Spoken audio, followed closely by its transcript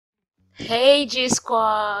Hey G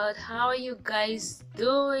Squad, how are you guys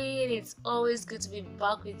doing? It's always good to be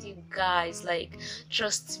back with you guys. Like,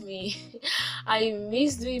 trust me, I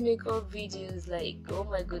miss doing makeup videos. Like, oh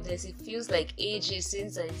my goodness, it feels like ages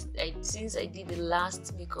since I did the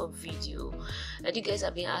last makeup video. And you guys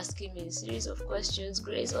have been asking me a series of questions.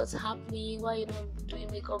 Grace, what's happening? Why you not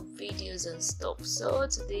doing makeup videos and stuff? So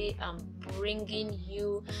today I'm bringing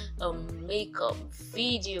you a makeup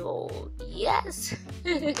video. Yes.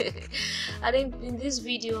 I think in this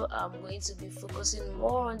video I'm going to be focusing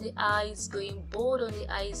more on the eyes, going bold on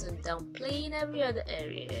the eyes and downplaying every other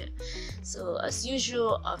area. So as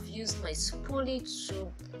usual, I've used my spoolie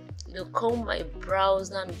to comb my brows.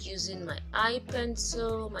 Now I'm using my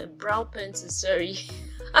my brow pencil, sorry.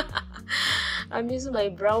 I'm using my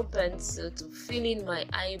brow pencil to fill in my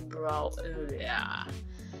eyebrow area.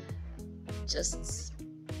 Just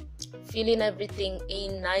filling everything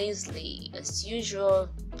in nicely as usual,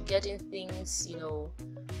 getting things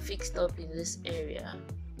fixed up in this area.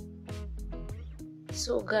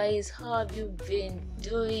 So guys, how have you been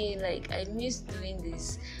doing? Like, I miss doing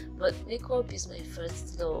this, but makeup is my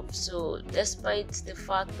first love. So despite the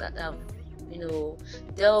fact that I've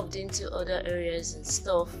delved into other areas and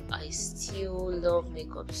stuff, I still love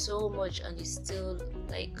makeup so much, and it's still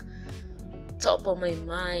like top of my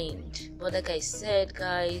mind. But like I said,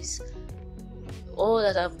 guys, all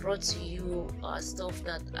that I've brought to you are stuff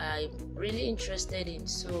that I'm really interested in,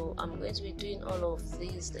 so I'm going to be doing all of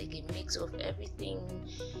these, like a mix of everything,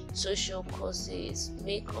 social courses,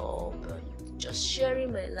 makeup, and just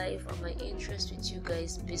sharing my life and my interest with you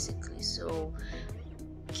guys basically. So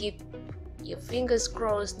keep your fingers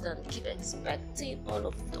crossed and keep expecting all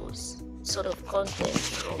of those sort of content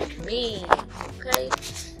from me, okay?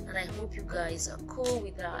 And I hope you guys are cool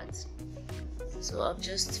with that. So I've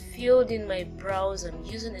just filled in my brows. I'm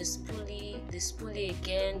using the spoolie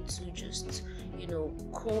again to just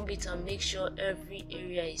comb it and make sure every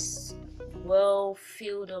area is well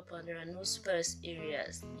filled up and there are no sparse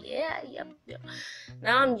areas. Yep.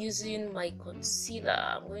 Now I'm using my concealer.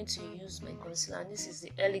 I'm going to use my concealer, and this is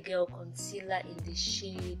the Early Girl concealer in the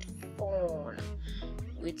shade Fawn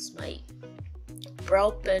with my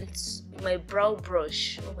my brow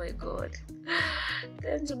brush. Oh my god,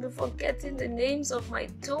 tend to be forgetting the names of my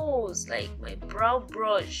tools, like my brow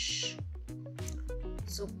brush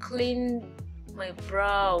to clean my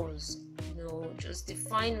brows, just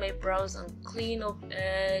define my brows and clean up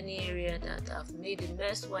any area that I've made a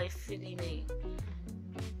mess while filling in.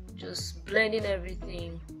 Just blending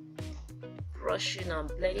everything, brushing and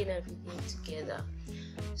blending everything together.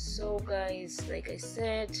 So guys, like I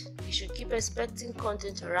said, you should keep expecting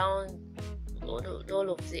content around all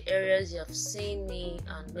of the areas you have seen me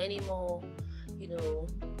and many more.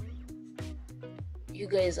 You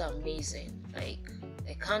guys are amazing. Like,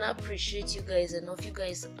 I can't appreciate you guys enough. You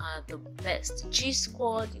guys are the best. G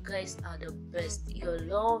Squad, you guys are the best. Your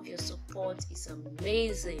love, your support is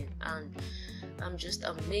amazing, and I'm just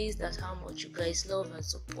amazed at how much you guys love and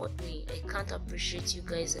support me. I can't appreciate you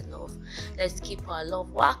guys enough. Let's keep our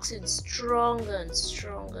love waxing stronger and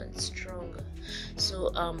stronger and stronger.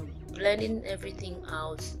 So blending everything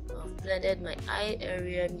out. I've blended my eye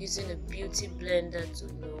area. I'm using a beauty blender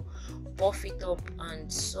to buff it up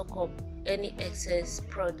and soak up any excess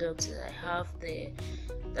products that I have there.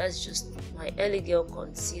 That's just my Early Girl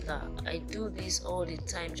concealer. I do this all the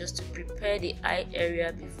time just to prepare the eye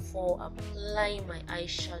area before applying my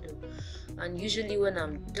eyeshadow. And usually when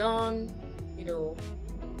I'm done,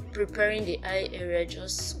 preparing the eye area,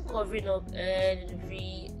 just covering up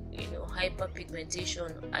every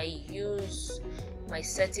hyperpigmentation, I use my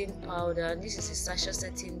setting powder. This is a Sacha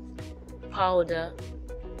setting powder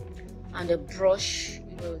and a brush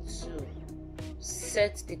to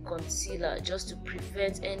set the concealer, just to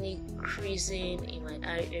prevent any creasing in my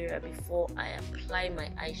eye area before I apply my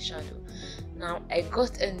eyeshadow. Now I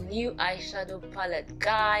got a new eyeshadow palette,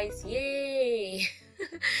 guys, yay!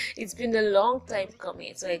 It's been a long time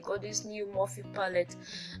coming. So I got this new Morphe palette,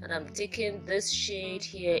 and I'm taking this shade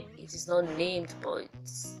here. It is not named, but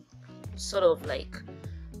it's sort of like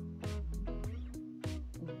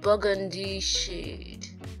burgundy shade,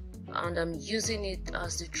 and I'm using it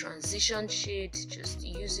as the transition shade, just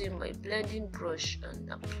using my blending brush and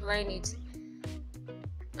applying it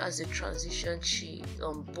as a transition shade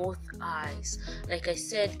on both eyes. Like I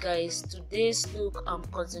said, guys, today's look, I'm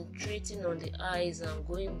concentrating on the eyes. I'm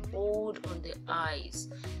going bold on the eyes,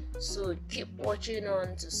 so keep watching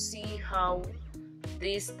on to see how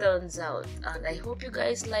this turns out, and I hope you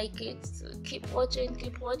guys like it. So keep watching,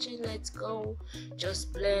 let's go.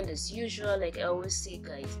 Just blend as usual. Like I always say,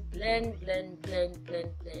 guys, blend.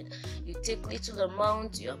 You take little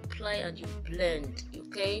amount, you apply and you blend,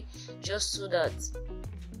 okay, just so that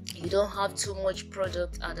you don't have too much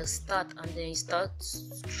product at the start and then you start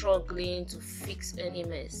struggling to fix any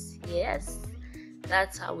mess. Yes,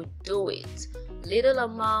 that's how we do it. Little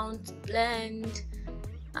amount, blend,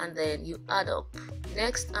 and then you add up.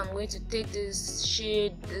 Next, I'm going to take this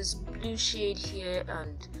shade, this blue shade here,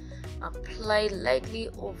 and apply lightly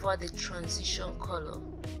over the transition color,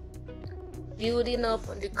 building up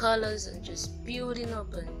on the colors and just building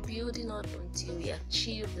up until we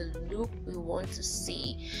achieve the look we want to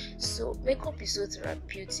see. So makeup is so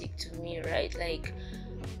therapeutic to me, right? Like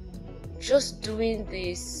just doing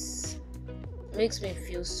this makes me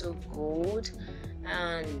feel so good.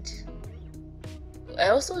 And I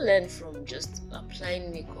also learned from just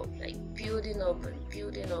applying makeup, like building up.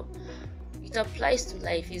 It applies to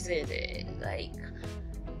life, isn't it? Like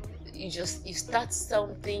you start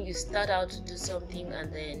something, you start out to do something,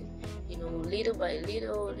 and then little by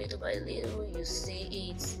little you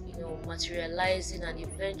see it materializing and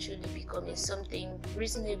eventually becoming something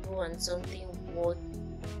reasonable and something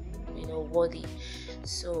worthy.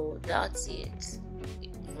 So that's it.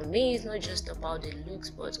 For me, it's not just about the looks,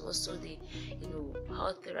 but also the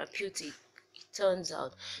how therapeutic it turns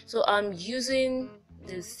out. So I'm using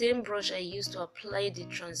the same brush I used to apply the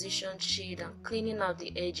transition shade and cleaning out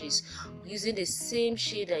the edges, using the same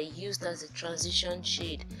shade I used as the transition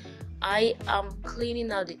shade. I am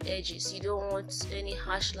cleaning out the edges. You don't want any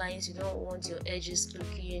harsh lines, you don't want your edges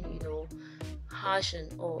looking harsh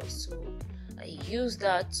and all, so I use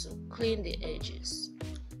that to clean the edges.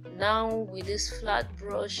 Now with this flat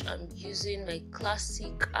brush, I'm using my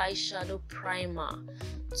classic eyeshadow primer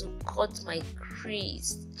to cut my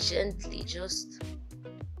crease gently, just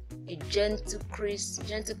a gentle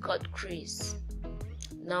cut crease.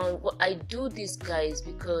 Now I do this, guys,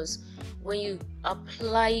 because when you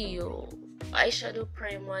apply your eyeshadow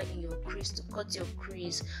primer in your crease to cut your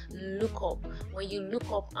crease, look up. When you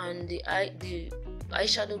look up and the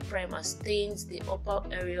eyeshadow primer stains the upper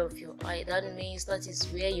area of your eye, that means that is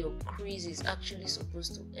where your crease is actually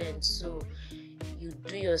supposed to end. So you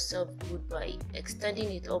do yourself good by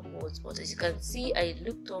extending it upwards. But as you can see, I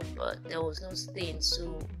looked up but there was no stain,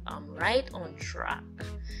 so I'm right on track.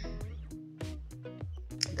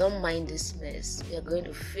 Don't mind this mess, we are going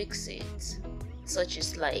to fix it. Such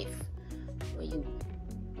is life.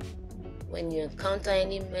 When you encounter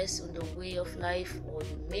any mess on the way of life, or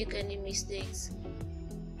you make any mistakes,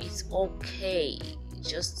 it's okay.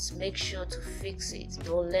 Just make sure to fix it.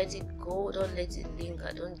 Don't let it go, don't let it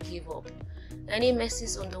linger, don't give up. Any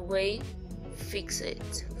messes on the way, fix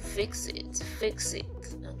it,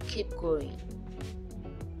 and keep going.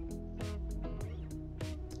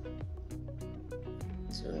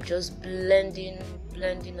 So I'm just blending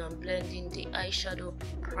the eyeshadow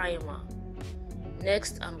primer.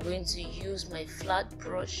 Next, I'm going to use my flat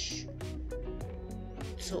brush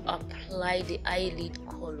to apply the eyelid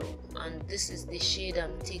color, and this is the shade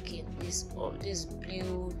I'm taking, this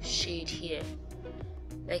blue shade here.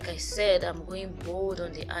 Like I said, I'm going bold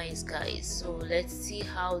on the eyes, guys, so let's see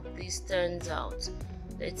how this turns out.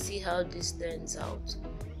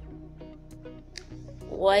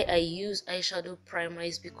 Why I use eyeshadow primer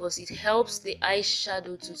is because it helps the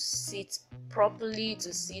eyeshadow to sit properly,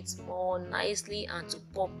 to sit more nicely, and to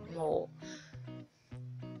pop more.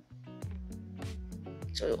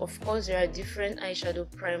 So of course there are different eyeshadow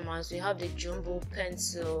primers. We have the jumbo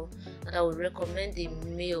pencil, and I would recommend the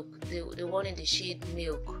milk, the one in the shade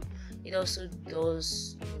milk. It also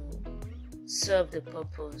does serve the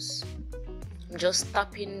purpose. I'm just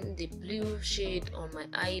tapping the blue shade on my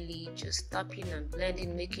eyelid, just tapping and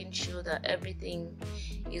blending, making sure that everything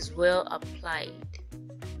is well applied.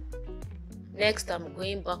 Next, I'm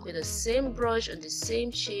going back with the same brush and the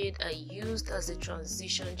same shade I used as the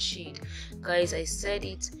transition shade. Guys, I said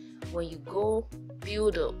it, when you go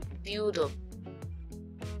build up.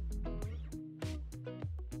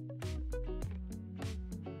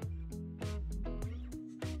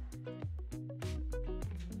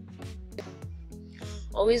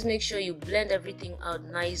 Always make sure you blend everything out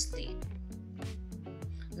nicely.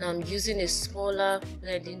 Now I'm using a smaller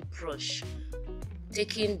blending brush,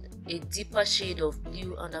 taking a deeper shade of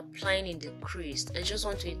blue and applying in the crease. I just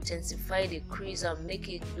want to intensify the crease and make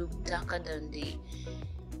it look darker than the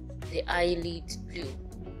eyelid blue.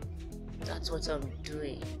 That's what I'm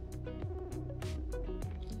doing.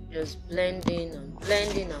 Just blending and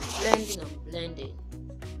blending and blending and blending.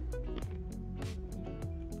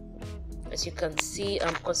 As you can see,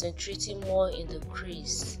 I'm concentrating more in the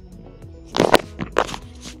crease.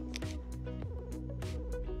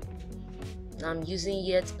 I'm using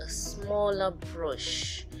yet a smaller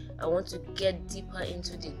brush. I want to get deeper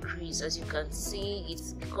into the crease. As you can see,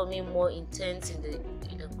 it's becoming more intense in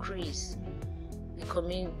the crease,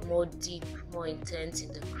 becoming more deep, more intense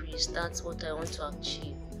in the crease. That's what I want to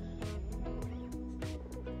achieve.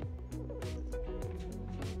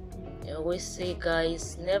 I always say,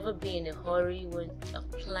 guys, never be in a hurry when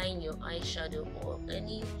applying your eyeshadow or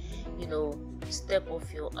any step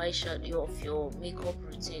of your eyeshadow, of your makeup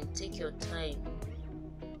routine. Take your time.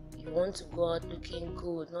 You want to go out looking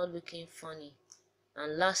good, not looking funny.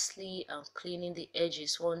 And lastly, I'm cleaning the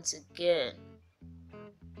edges once again.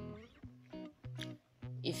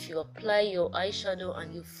 If you apply your eyeshadow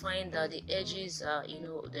and you find that the edges are,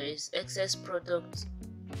 there is excess product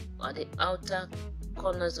at the outer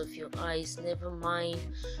corners of your eyes, never mind.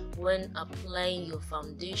 When applying your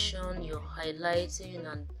foundation, your highlighting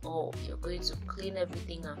and all, you're going to clean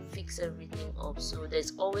everything and fix everything up. So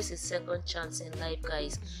there's always a second chance in life,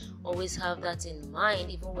 guys. Always have that in mind,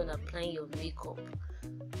 even when applying your makeup.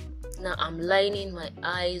 Now I'm lining my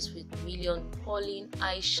eyes with Pauline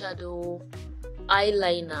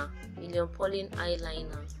eyeliner, Pauline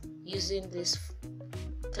eyeliner, using this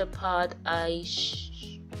tapered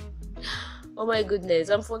oh my goodness,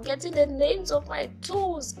 I'm forgetting the names of my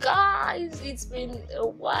tools, guys. It's been a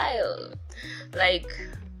while. Like,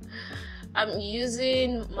 I'm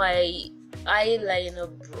using my eyeliner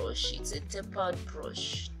brush. It's a tapered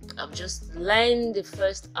brush. I've just lined the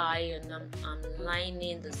first eye and I'm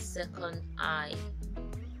lining the second eye.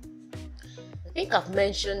 I think I've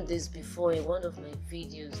mentioned this before in one of my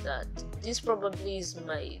videos that this probably is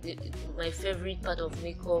my favorite part of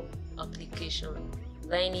makeup application.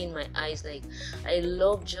 Lining my eyes. Like, I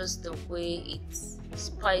love just the way it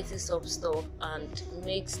spices up stuff and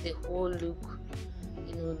makes the whole look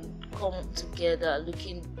come together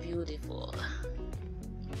looking beautiful.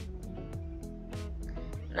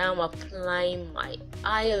 Now I'm applying my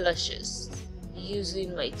eyelashes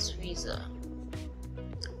using my tweezer.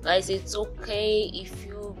 Guys, it's okay if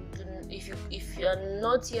you're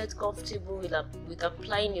not yet comfortable with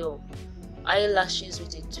applying your eyelashes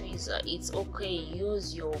with a tweezer. It's okay.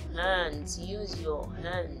 Use your hands,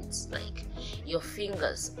 like your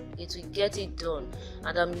fingers. It will get it done.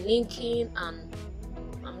 And I'm linking an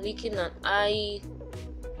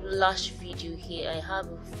eyelash video here. I have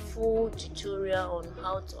a full tutorial on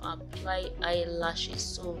how to apply eyelashes,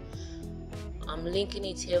 so I'm linking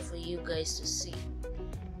it here for you guys to see.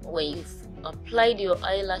 When you've applied your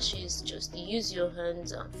eyelashes, just use your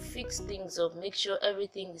hands and fix things up. Make sure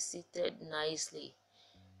everything is seated nicely.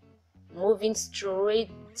 Moving straight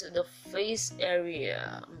to the face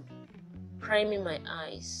area, I'm priming my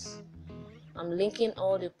eyes. I'm linking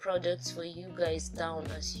all the products for you guys down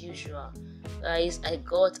as usual. Guys, I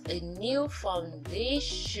got a new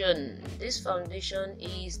foundation. This foundation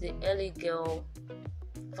is the LA Girl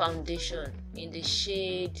foundation in the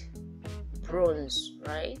shade bronze,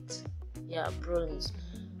 right? Yeah, bronze.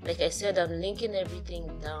 Like I said, I'm linking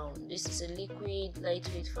everything down. This is a liquid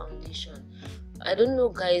lightweight foundation. I don't know,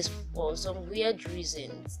 guys, for some weird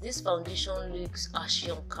reasons this foundation looks ashy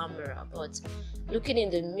on camera, but looking in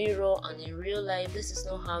the mirror and in real life, this is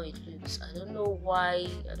not how it looks. I don't know why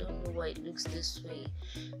it looks this way.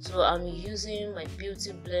 So I'm using my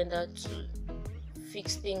beauty blender to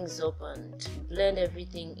fix things up and blend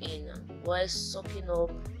everything in while soaking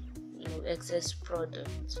up excess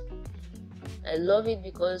product. I love it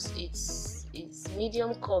because it's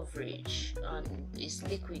medium coverage and it's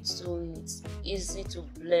liquid, so it's easy to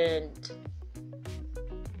blend.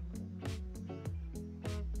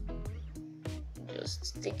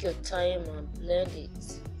 Just take your time and blend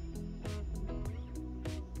it.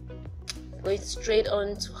 Going straight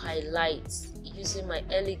on to highlights using my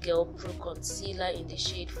LA Girl Pro concealer in the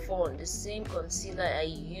shade Fawn, the same concealer I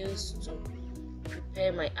used to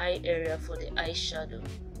prepare my eye area for the eyeshadow.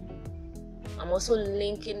 I'm also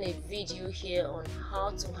linking a video here on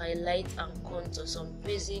how to highlight and contour, some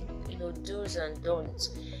basic do's and don'ts.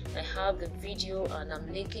 I have the video and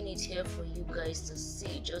I'm linking it here for you guys to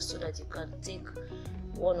see, just so that you can take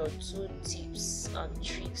one or two tips and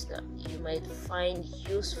tricks that you might find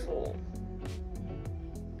useful.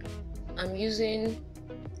 I'm using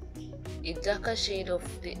a darker shade of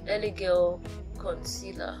the LA Girl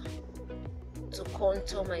concealer to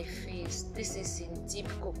contour my face. This is in deep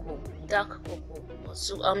cocoa, dark cocoa.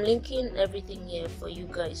 So I'm linking everything here for you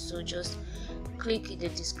guys, so just click in the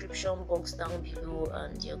description box down below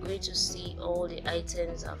and you're going to see all the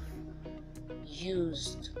items I've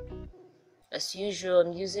used. As usual,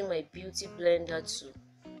 I'm using my beauty blender to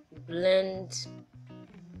blend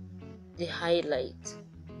the highlight.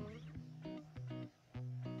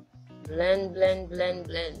 Blend, blend, blend,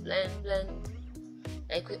 blend, blend, blend.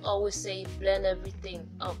 Like we always say, blend everything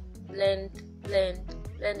up. Blend, blend,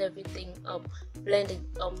 blend everything up. Blend it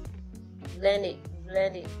up. Blend it,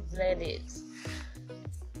 blend it, blend it.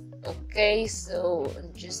 Okay, so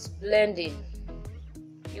I'm just blending.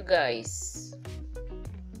 You guys,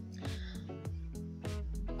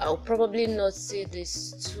 I'll probably not say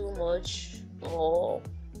this too much, or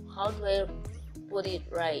how do I put it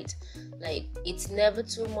right? Like, it's never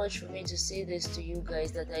too much for me to say this to you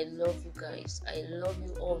guys, that I love you guys. I love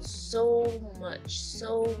you all so much,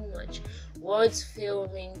 so much. Words fail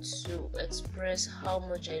me to express how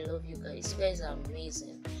much I love you guys. You guys are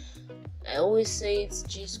amazing. I always say it's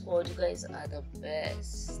G Squad. You guys are the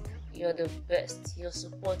best. You're the best. Your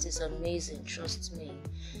support is amazing, trust me.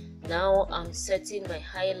 Now I'm setting my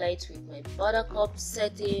highlights with my Buttercup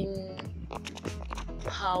setting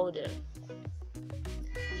powder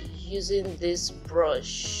using this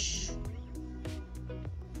brush.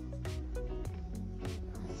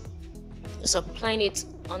 Just applying it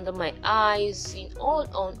under my eyes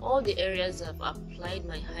on all the areas I've applied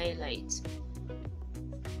my highlight.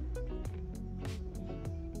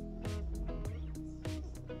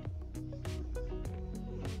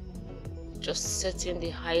 Just setting the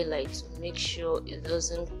highlight to make sure it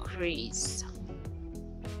doesn't crease.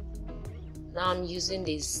 Now I'm using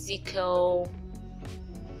the Zikel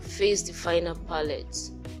face definer palette,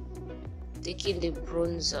 taking the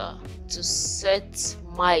bronzer to set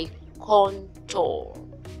my contour.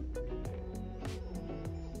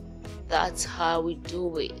 That's how we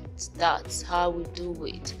do it. That's how we do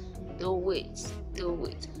it. Do it. Do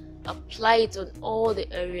it. Apply it on all the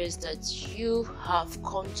areas that you have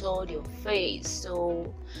contoured your face.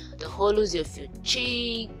 So the hollows of your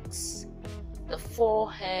cheeks, the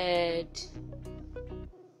forehead,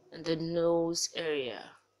 and the nose area.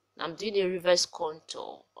 I'm doing a reverse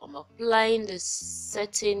contour. I'm applying the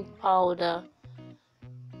setting powder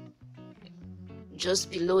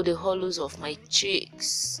just below the hollows of my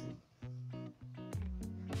cheeks.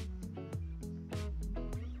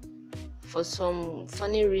 For some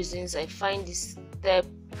funny reasons, I find this step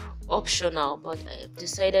optional, but I've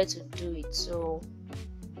decided to do it. So,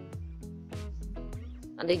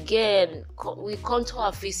 and again, we contour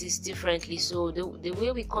our faces differently. So the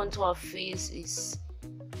way we contour our face is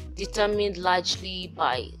determined largely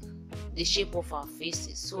by the shape of our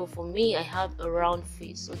faces. So for me, I have a round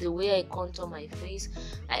face. So the way I contour my face,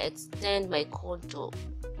 I extend my contour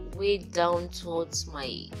way down towards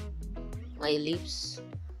my lips.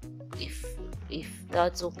 If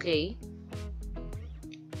that's okay.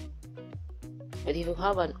 But if you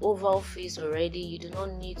have an oval face already, you do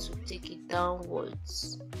not need to take it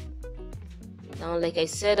downwards. Now, like I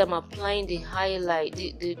said, I'm applying the highlight,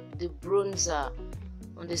 the bronzer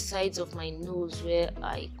on the sides of my nose where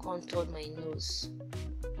I contoured my nose.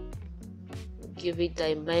 Give it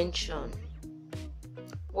dimension.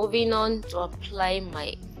 Moving on to apply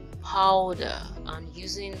my powder. I'm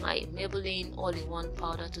using my Maybelline all-in-one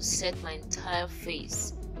powder to set my entire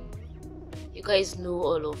face. You guys know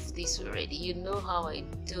all of this already. You know how I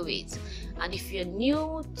do it. And if you're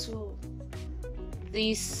new to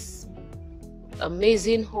this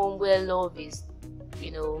amazing home where love is,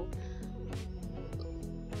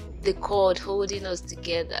 the cord holding us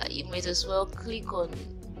together, you might as well click on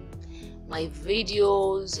my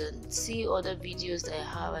videos and see other videos that I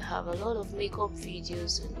have. I have a lot of makeup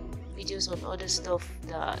videos and videos on other stuff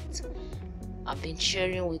that I've been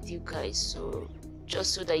sharing with you guys, so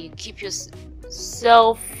just so that you keep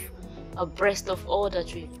yourself abreast of all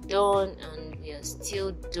that we've done and we are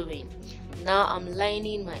still doing. Now I'm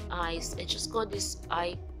lining my eyes. I just got this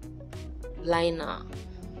eyeliner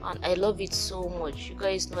and I love it so much. You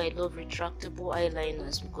guys know I love retractable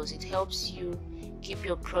eyeliners because it helps you keep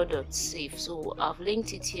your product safe, so I've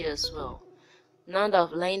linked it here as well. Now that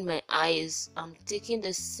I've lined my eyes, I'm taking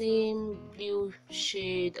the same blue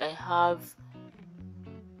shade I have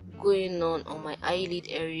going on my eyelid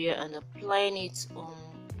area and applying it on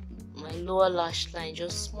my lower lash line,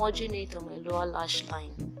 just smudging it on my lower lash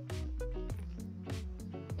line.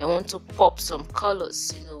 I want to pop some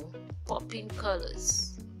colors, popping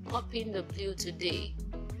colors, popping the blue today.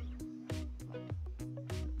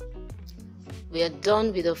 We are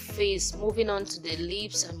done with the face. Moving on to the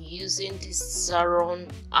lips, I'm using this Zaron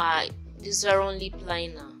lip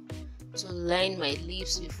liner to line my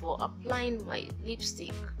lips before applying my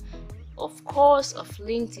lipstick. Of course, I've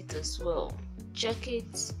linked it as well. Check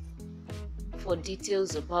it for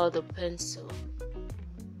details about the pencil.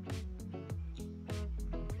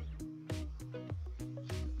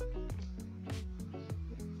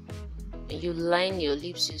 you line your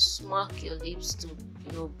lips, you smack your lips to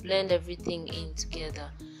blend everything in together.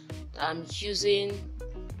 I'm using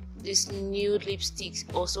this nude lipstick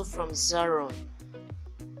also from Zaron.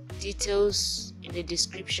 Details in the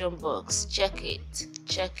description box. Check it.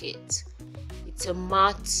 It's a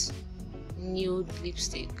matte nude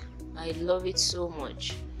lipstick. I love it so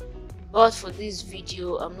much. But for this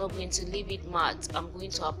video, I'm not going to leave it matte. I'm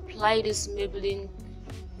going to apply this Maybelline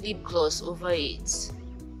lip gloss over it.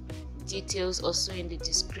 Details also in the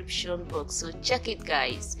description box, so check it,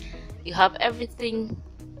 guys. You have everything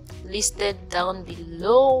listed down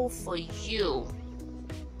below for you.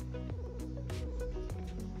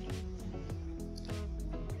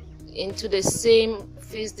 Into the same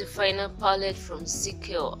face definer palette from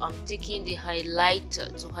Zikel, I'm taking the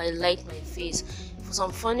highlighter to highlight my face. For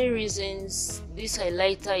some funny reasons, this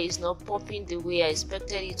highlighter is not popping the way I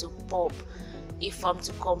expected it to pop. If I'm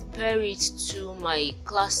to compare it to my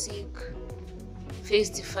classic face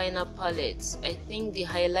definer palette, I think the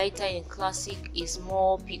highlighter in classic is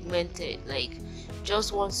more pigmented, like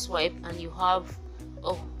just one swipe and you have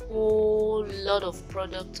a whole lot of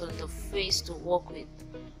product on the face to work with.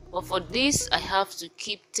 But for this, I have to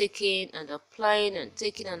keep taking and applying and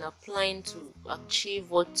taking and applying to achieve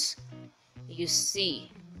what you see.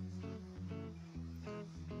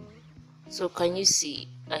 So can you see?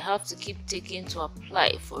 I have to keep taking to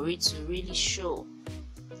apply for it to really show.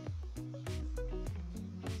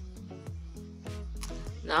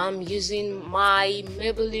 Now I'm using my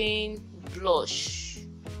Maybelline blush.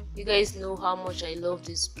 You guys know how much I love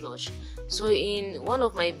this blush. So in one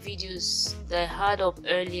of my videos that I had up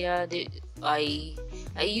earlier, I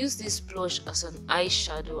used this blush as an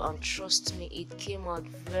eyeshadow, and trust me, it came out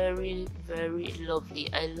very, very lovely.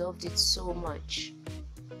 I loved it so much.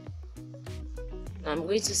 Now I'm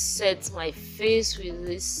going to set my face with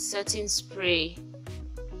this setting spray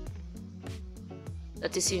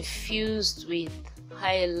that is infused with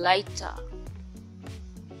highlighter.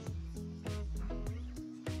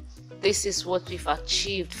 This is what we've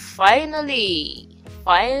achieved. Finally,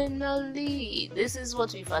 this is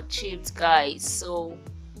what we've achieved, guys. So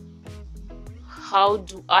how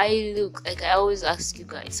do I look? Like I always ask you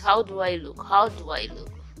guys, how do I look? How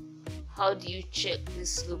do you check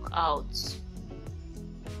this look out?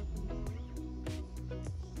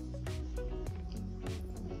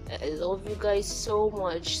 I love you guys so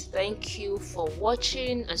much. Thank you for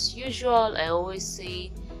watching. As usual, I always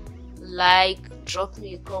say, like, drop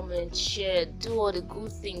me a comment, share, do all the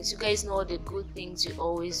good things. You guys know all the good things you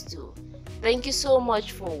always do. Thank you so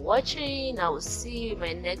much for watching. I will see you in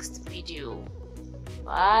my next video.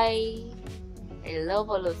 Bye. I love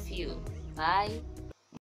all of you. Bye.